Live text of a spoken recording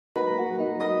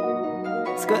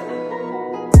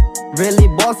Really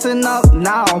bossing up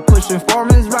now, pushing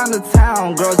formings round the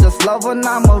town. Girl just love when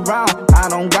I'm around. I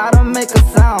don't gotta make a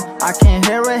sound, I can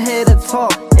hear a hater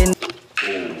talk.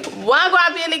 One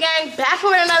Guap Billy Gang back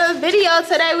with another video.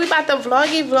 Today we about to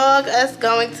vlog us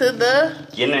going to the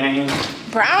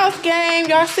Browns game.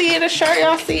 Y'all see it, the shirt,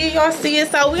 y'all see it.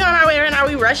 So we on our way right now,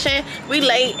 we rushing, we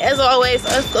late as always,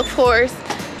 us of course.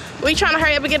 We trying to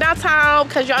hurry up and get downtown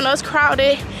because y'all know it's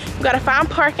crowded. We gotta find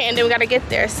parking and then we gotta get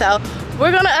there. So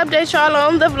we're gonna update y'all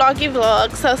on the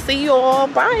vlog. So see you all,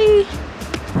 bye.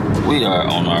 We are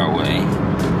on our way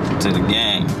to the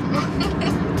game.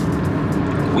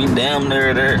 We damn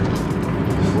near there.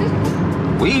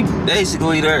 We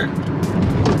basically there.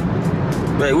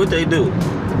 Wait, what they do?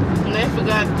 They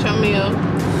forgot your meal.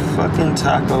 Fucking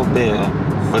Taco Bell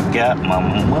forgot my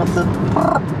mother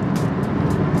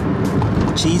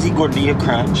cheesy gordita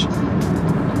crunch,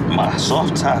 my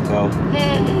soft taco.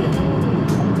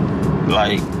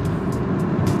 Like,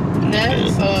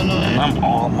 that's so annoying. I'm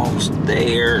almost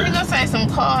there. You gonna say some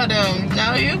call them.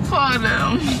 No, you call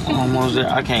them. Almost there.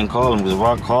 I can't call them because if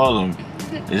I call them,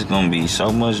 it's gonna be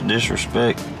so much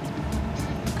disrespect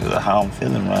because of how I'm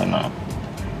feeling right now.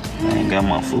 I ain't got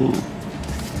my food.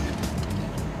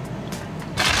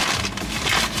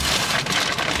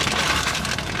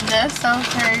 That's so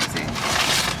crazy.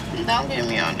 Don't get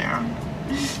me on there.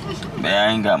 Man,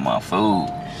 I ain't got my food.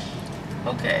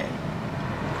 Okay.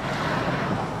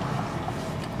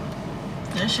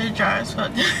 That shit dry as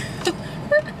fuck.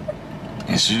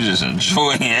 And she just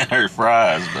enjoying her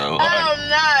fries though. I'm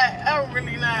not. I'm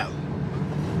really not.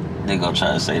 They gonna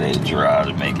try to say they dry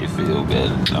to make it feel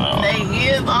better. No. They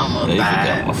is almost They died.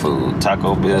 forgot my food.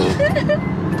 Taco Bell.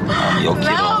 I'm your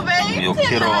kiddo. No, babe, I'm your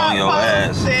kiddo on your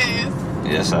ass. This.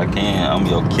 Yes, I can. I'm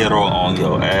your kiddo on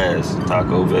your ass.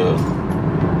 Taco Bell.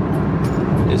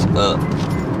 It's up.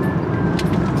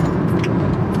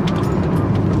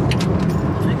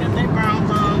 They got their Browns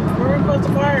on. Where we supposed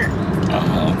to park?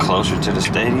 Closer to the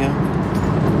stadium.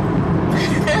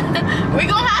 We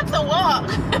gonna have to walk.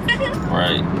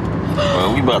 Right.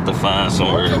 Well, we about to find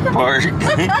somewhere to park.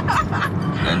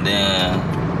 And then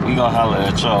we gonna holler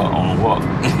at y'all on the walk.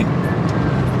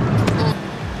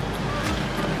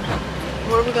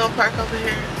 Where we gonna park over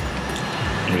here?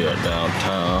 We are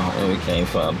downtown and we can't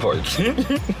find parking.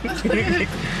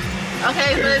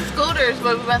 Okay, so it's scooters,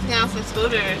 but we about to get on some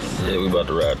scooters. Yeah, we about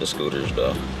to ride the scooters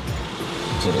though.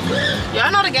 To the game.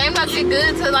 Y'all know the game not get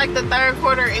good to like the third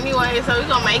quarter anyway, so we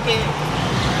gonna make it.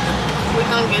 We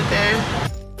gonna get there.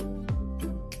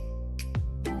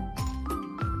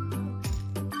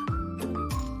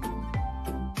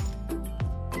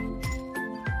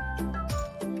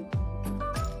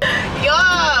 Yo,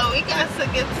 we got to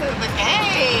get to the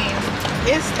game.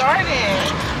 It started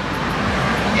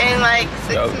in like 6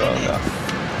 minutes. Go.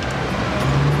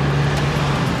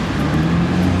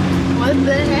 What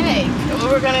the heck? What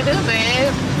we're gonna do,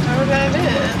 babe? What we're gonna do?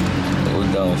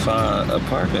 We're gonna find a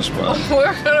parking spot.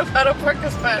 We're gonna find a parking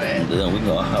spot at. Then we're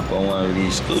gonna hop on one of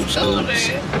these scoops. There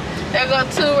go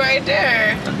two right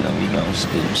there. And then we gonna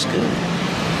scoot.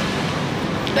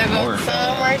 There go More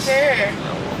some right there.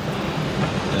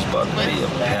 It's about to be a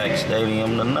packed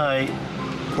stadium tonight.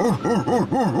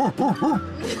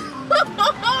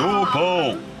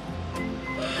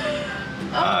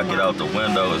 I get out the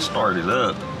window and start it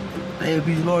up. They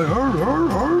be like,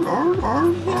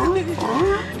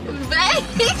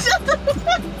 Babe, shut the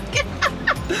fuck up.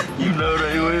 You know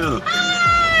they will.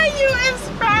 Ah, you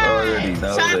inspired. Already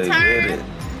know Shot they turn. with it.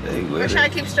 They We're with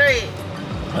trying it. to keep straight.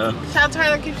 Huh? Shot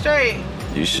turn and keep straight.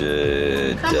 You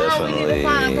should Come definitely on, we need to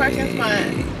find a parking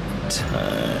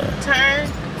turn.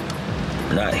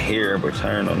 Turn. Not here, but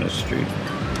turn on the street.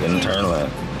 In the turn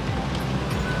lane.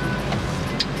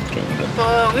 Can you go?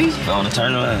 But we. Go on the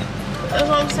turn lane. That's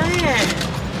what I'm saying.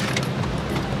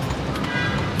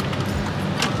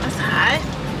 That's hot.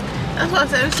 That's why I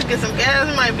said we should get some gas.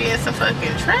 We might be in some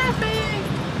fucking traffic.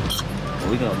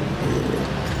 We gonna be good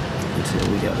until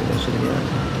we gotta go to the game.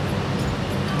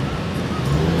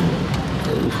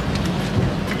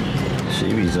 She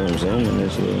be zooming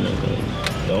this little nigga.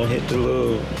 Don't hit the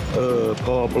little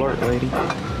Paul Blart lady.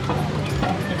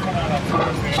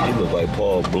 She look like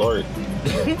Paul Blart.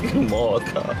 Mall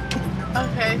cop.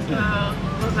 Okay, so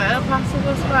was that a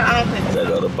possible spot? I don't think so.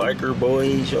 That other biker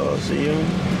boys, y'all see them?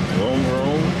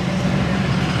 Roam.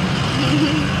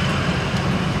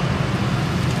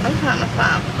 I'm trying to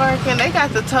find parking. They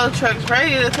got the tow trucks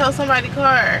ready to tow somebody's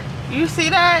car. You see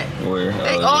that? Where?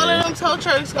 All of them tow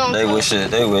trucks gonna They wish a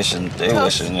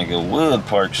nigga would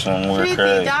park somewhere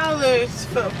crazy. $50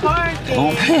 for parking.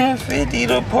 Who paying 50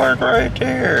 to park right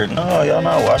there? No, y'all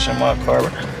not washing my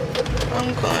car.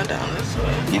 I'm going down this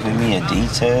way. Giving me a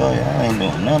detail? I ain't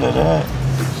doing none of that.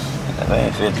 That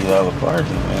ain't $50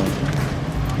 parking, man.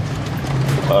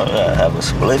 Oh, yeah, have a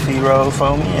spliffy road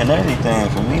for me and everything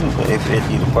for me to pay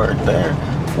 $50 to park there.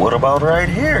 What about right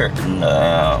here?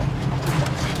 No.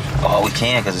 Oh, we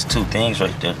can because it's two things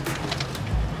right there.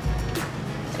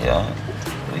 Yeah,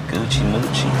 we Gucci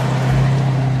Moochie.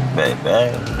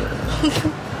 Baby,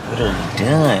 what are you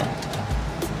doing?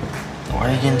 Why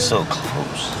are you getting so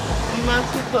close? I'm not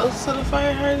too close to the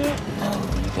fire hydrant. No,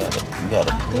 you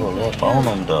gotta pull up on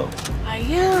them though. I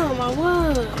am, I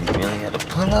was. You really gotta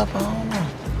pull up on them.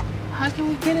 How can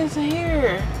we get into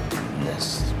here?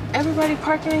 Yes. Everybody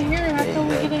parking in here. How can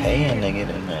we get in here? Paying to get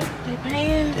in there. They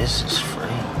paying? This is free.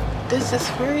 This is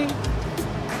free?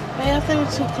 Hey, I think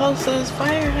we're too close to this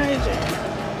fire hydrant.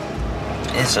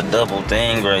 It's a double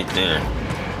thing right there.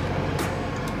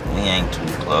 We ain't too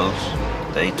close.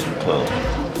 They too close. I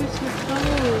think we're too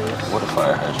close. What a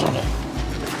fire hydrant there.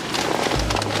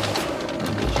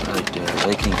 It's right there.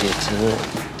 They can get to it.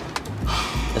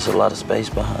 There's a lot of space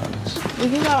behind us.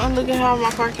 Look at how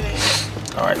my parking is.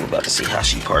 Alright, we're about to see how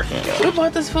she parking. We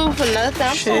bought this food for nothing.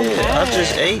 I'm so Shit, mad. I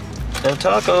just ate that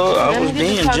taco. I was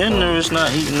being generous,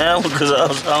 not eating that one because I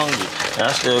was hungry. And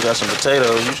I still got some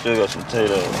potatoes. You still got some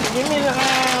potatoes. Give me the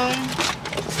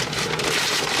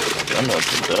I'm about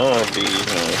to dog these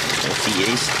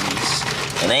fiestas.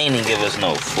 And they ain't even give us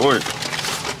no fork.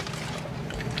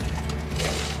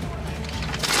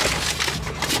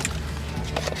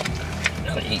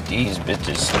 I eat these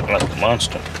bitches like a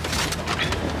monster.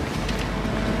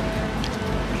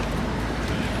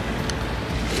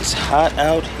 It's hot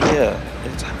out here.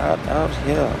 It's hot out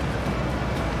here.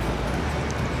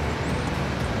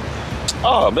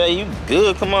 Oh, man, you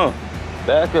good? Come on.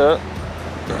 Back up.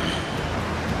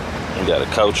 We got a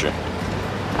coacher.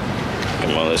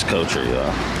 Come on, let's coach her,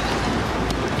 y'all.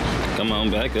 Come on,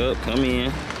 back up. Come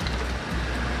in.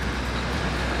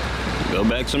 Go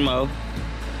back some more.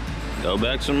 Go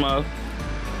back some more.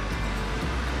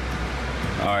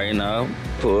 All right, now.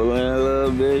 Pull in a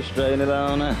little bit. Straighten it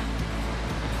on now.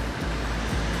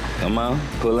 Come on.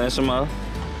 Pull in some more.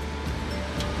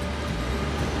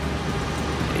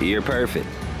 You're perfect.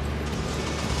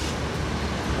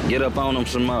 Get up on them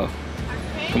some more.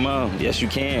 Come on. Yes, you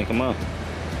can. Come on.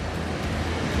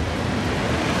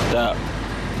 Stop.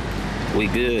 We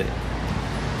good.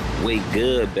 We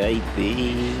good,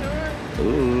 baby. Sure.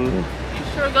 Ooh. You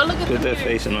sure? Go look at Put the that mirror.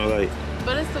 face in the light.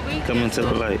 But it's the weekend. Come into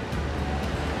the light.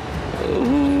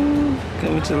 Ooh.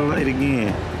 Come into the light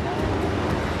again.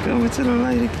 Come into the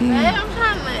light Hey, again. I'm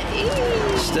trying to eat.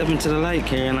 Step into the light,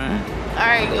 Caroline.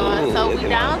 Alright, guys. So we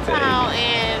downtown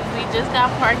and we just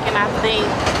got parking. I think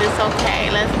it's okay.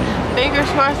 Let's fingers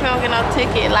crossed we don't get no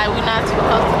ticket. Like we're not too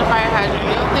close to the fire hydrant.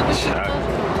 You don't think we're too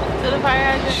close to the fire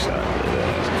hydrant?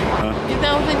 Huh? You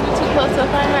don't think we're too close to the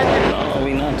fire hydrant? No,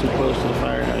 we not too close to the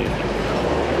fire hydrant.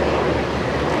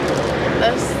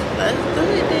 Let's do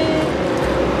it then.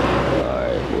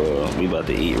 Alright, well, we about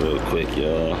to eat real quick,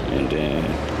 y'all, and then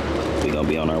we gonna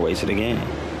be on our way to the game.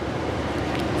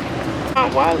 My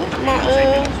wallet,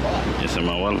 It's in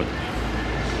my wallet.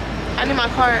 I need my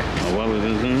card. My wallet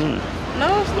is in there.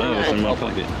 No, it's Oh, it's in not. my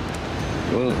pocket.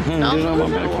 Well, No, it's in my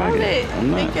back pocket. I'm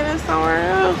not. Thinking it's somewhere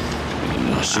else.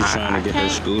 She's trying to get her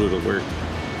scooter to work.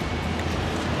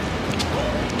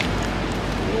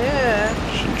 Yeah.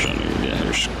 She's trying to get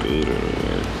her scooter to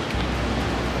work.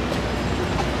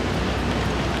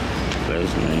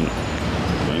 Last night,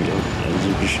 Bingo,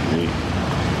 Street.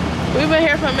 We've been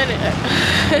here for a minute.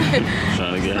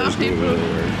 Trying to get her scooter to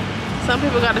work. Some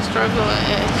people got to struggle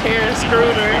and share a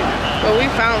scooter, but we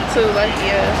found two, like,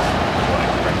 yeah.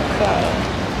 So,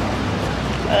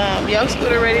 your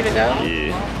scooter ready to go?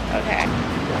 Yeah. Okay.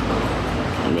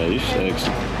 Man, you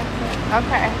sexy.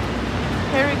 Okay.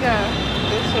 Here we go.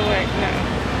 This should work now.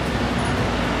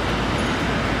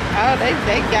 Oh, they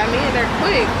got me in there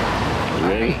quick. You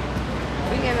ready?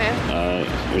 We in there. Alright,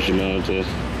 what's your mail test?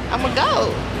 I'ma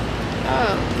go.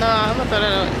 Oh, no, I'm gonna throw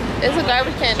that on. It's a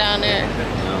garbage can down there.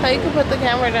 So you can put the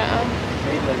camera down.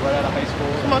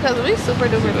 Come on, cause we super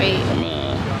duper late.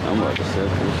 Man, I'm about to set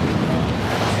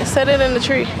this. Set it in the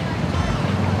tree.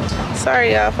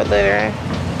 Sorry y'all for littering.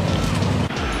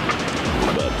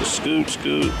 About to scoot.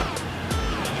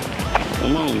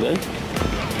 Come on, babe.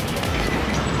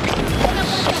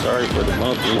 Sorry for the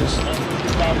bumpies.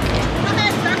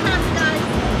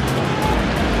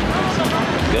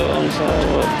 Go on the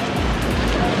sidewalk.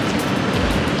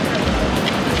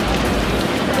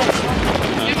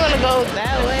 You're gonna go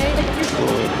that way? You're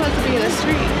supposed to be in the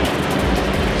street.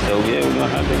 So yeah, we're gonna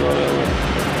have to go that way.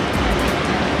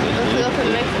 Let's go to the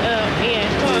next end.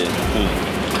 Come on. Yeah.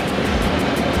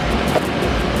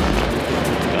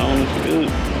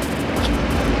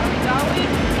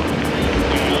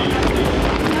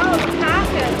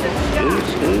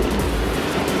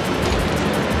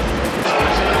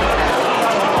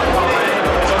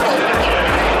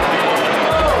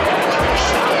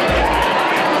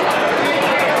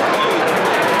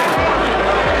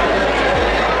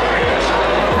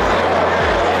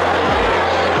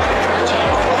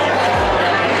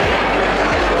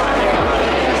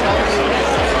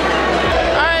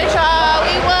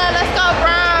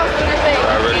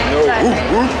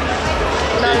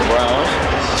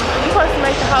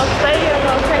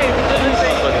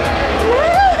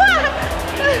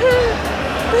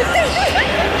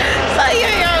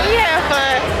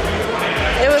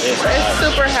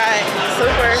 super hot,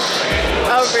 super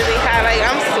overly hot. Like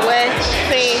I'm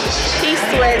sweating, he's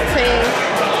sweating.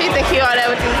 He think he all that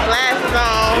with these glasses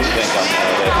on.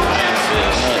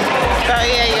 So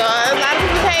yeah, y'all, a lot of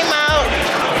people came out.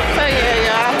 So yeah,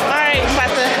 y'all. All right,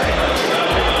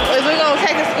 we're gonna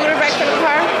take a scooter back to the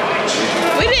car.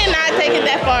 We did not take it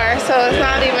that far, so it's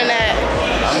not even that.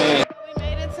 I mean, we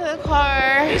made it to the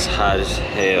car. It's hot as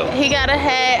hell. He got a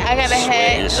hat, I got a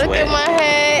hat. Look at my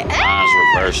hat. Mine's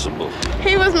reversible.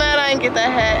 He was mad I didn't get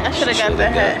that hat. I should have got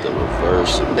that hat. The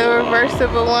reversible. The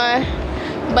reversible one.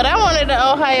 But I wanted the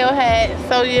Ohio hat.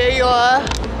 So yeah, y'all.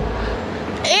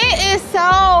 It is so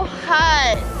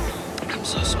hot. I'm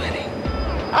so sweaty.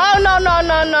 Oh no.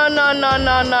 Why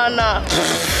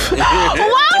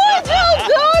would you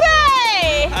do that?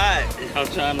 I'm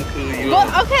trying to cool you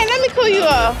off. Okay, let me cool you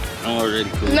off. I'm already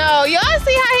cool. No, y'all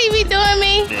see how he be doing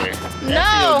me? There. No.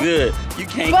 That feel good. You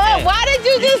can't. But why did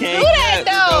you just do that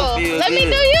though? Let me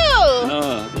do you.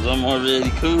 No, because I'm already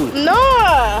cool. No.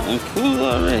 I'm cool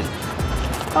already.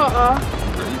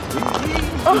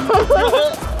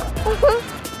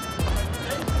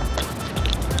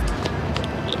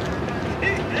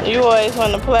 You always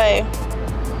want to play.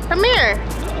 Come here.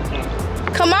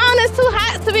 Come on, it's too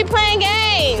hot to be playing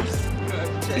games.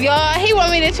 Y'all, he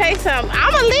want me to chase him.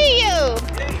 I'ma leave you.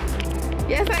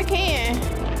 Yes, I can.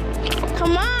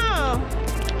 Come on.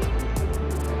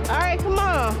 All right, come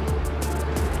on.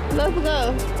 Let's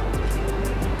go.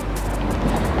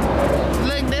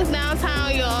 Look, this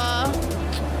downtown, y'all.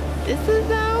 This is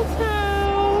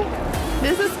downtown.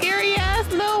 This is scary ass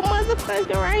little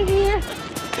motherfucker right here.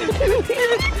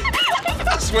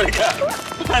 I swear to God.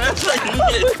 That's like me.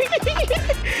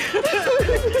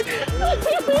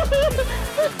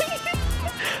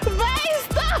 Babe,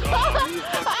 stop! Babe,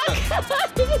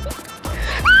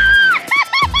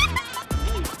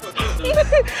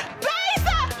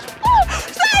 stop!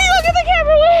 Stop! You look at the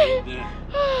camera with.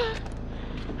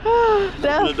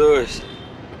 Open the doors.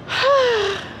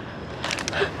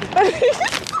 I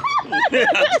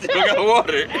still got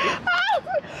water.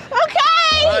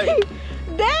 Okay! Right.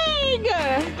 Dang!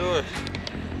 Doors.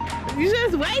 You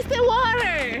just wasted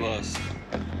water. Boss.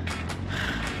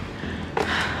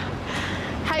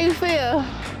 How you feel?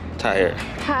 Tired.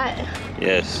 Hot.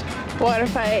 Yes. Water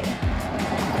fight.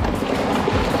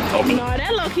 Open. No,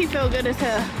 that low-key feel good as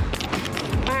hell.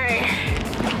 Alright.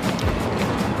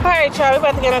 Alright, y'all, we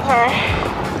about to get in the car.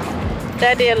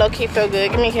 That did low-key feel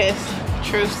good. Give me a kiss.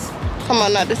 Truce. Come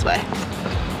on, not this way.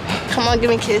 Come on, give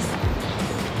me a kiss.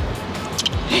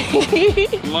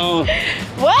 Come on.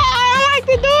 What? I don't like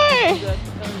the door.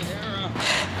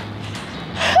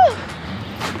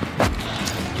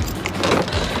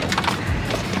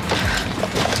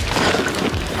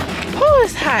 Oh,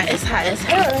 it's hot. It's hot as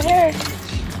hell in here.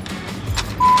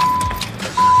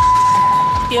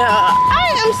 Yeah,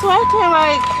 I am sweating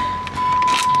like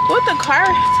what the car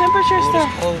temperature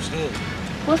stuff. Cold still.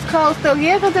 What's cold still?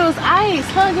 Yeah, because it was ice.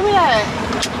 Huh? Give me that.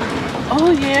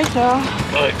 Oh yeah, y'all.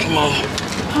 All right, come on.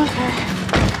 Okay.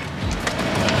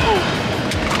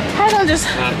 I don't just.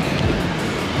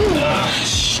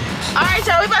 Shit. All right,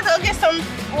 y'all. We about to go get some.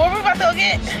 What we about to go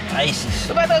get? Ices.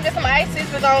 We about to go get some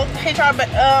ices. We're gonna hit y'all, but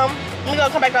we're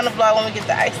gonna come back on the vlog when we get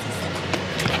the ices.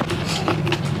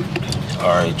 All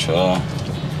right, y'all.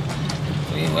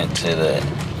 We went to the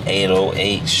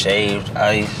 808 Shaved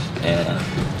Ice in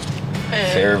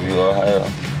Fairview, Ohio.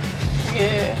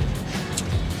 Yeah.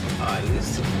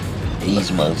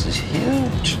 These mugs is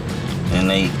huge. And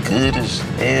they good as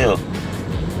hell.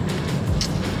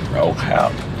 Oh,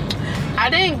 how? I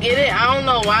didn't get it. I don't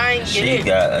know why I didn't get it. She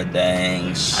got a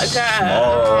dang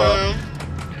small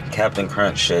Captain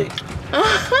Crunch shake.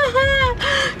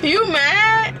 You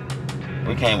mad?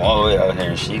 We came all the way out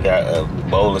here and she got a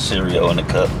bowl of cereal in the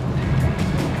cup.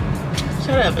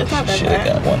 Shut up, it's not that Should have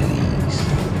bad. got one of these.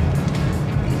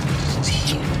 This is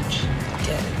huge.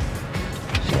 Get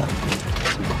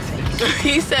it.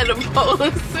 He said a bowl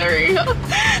of cereal.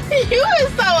 You are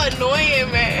so annoying,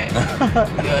 man.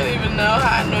 You don't even know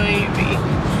how annoying you be.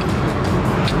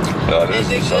 Oh, this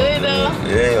Is it so good though?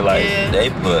 Yeah, like Yeah. they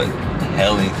put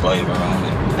healthy flavor on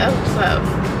it. That's what's up.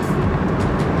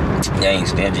 They ain't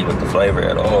stingy with the flavor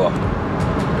at all.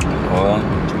 Well,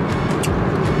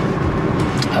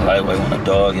 I like when a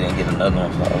dog and then get another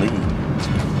one for I leave.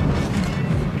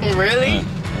 Really?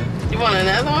 You want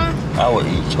another one? I would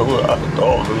eat two out of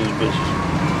dog for these bitches.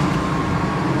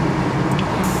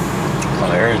 On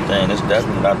everything, this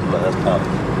definitely not the last time.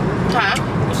 Huh?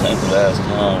 This ain't the last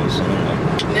time we seen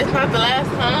them. This not the last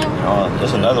time? Oh,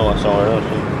 there's another one somewhere else.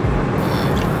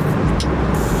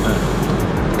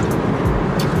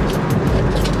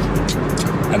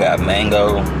 I got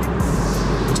mango,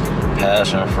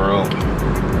 passion fruit,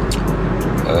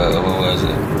 what was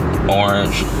it?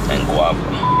 Orange and guava.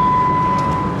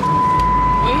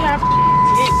 We have to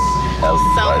get some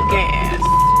gas.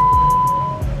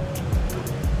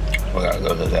 We gotta go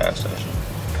to the gas station.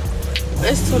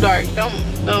 It's too dark. Don't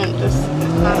just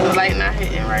the light not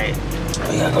hitting right.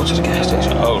 We gotta go to the gas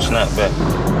station. Oh, snap back.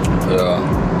 Yeah.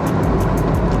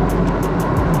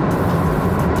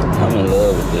 I'm in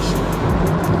love with this.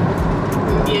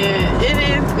 Yeah, it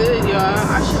is good, y'all.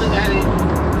 I should have got it.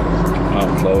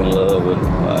 I'm so in love with it.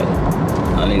 Like,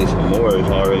 I need some more. It's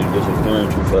already disappearing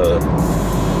too fast.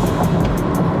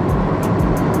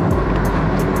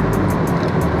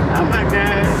 Oh my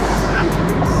god.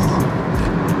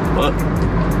 What?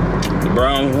 The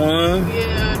Browns won?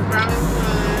 Yeah, the Browns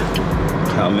won.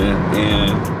 Coming in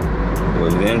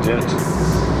with vengeance.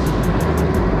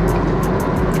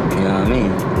 You know what I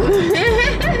mean?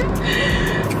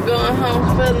 Going home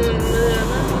feeling good.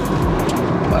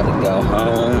 About to go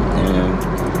home and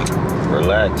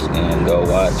relax and go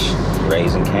watch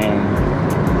Raising Cant.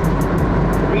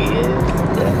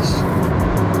 Yes.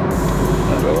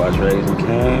 I'll go watch Raising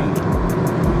Cant.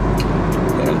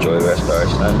 And enjoy the rest of our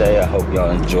Sunday. I hope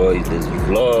y'all enjoyed this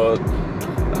vlog.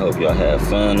 I hope y'all had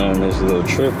fun on this little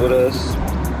trip with us.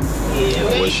 Yeah,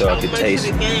 I wish y'all could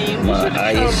taste my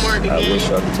ice. I wish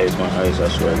y'all could taste my ice, I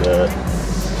swear to God.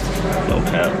 No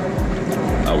cap.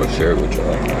 I would share it with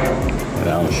y'all. And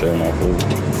I don't share my food.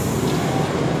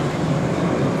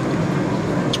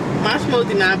 My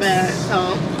smoothie not bad,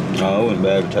 so. No, it wasn't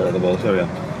bad to try like a bowl of cereal.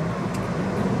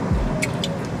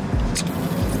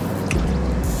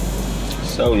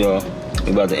 So y'all,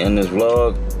 we about to end this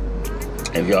vlog.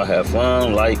 If y'all have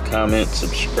fun, like, comment,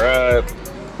 subscribe.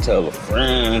 Tell a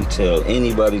friend, tell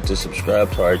anybody to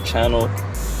subscribe to our channel.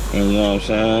 And you know what I'm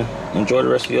saying? Enjoy the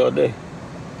rest of y'all day.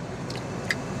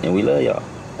 And we love y'all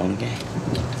on the game.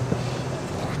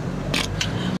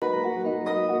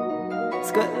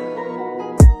 It's good.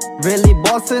 Really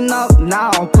bossing up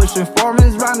now, pushing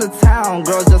foreigns round the town.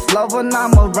 Girls just love when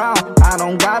I'm around. I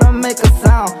don't gotta make a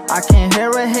sound. I can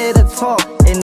hear a hater talk.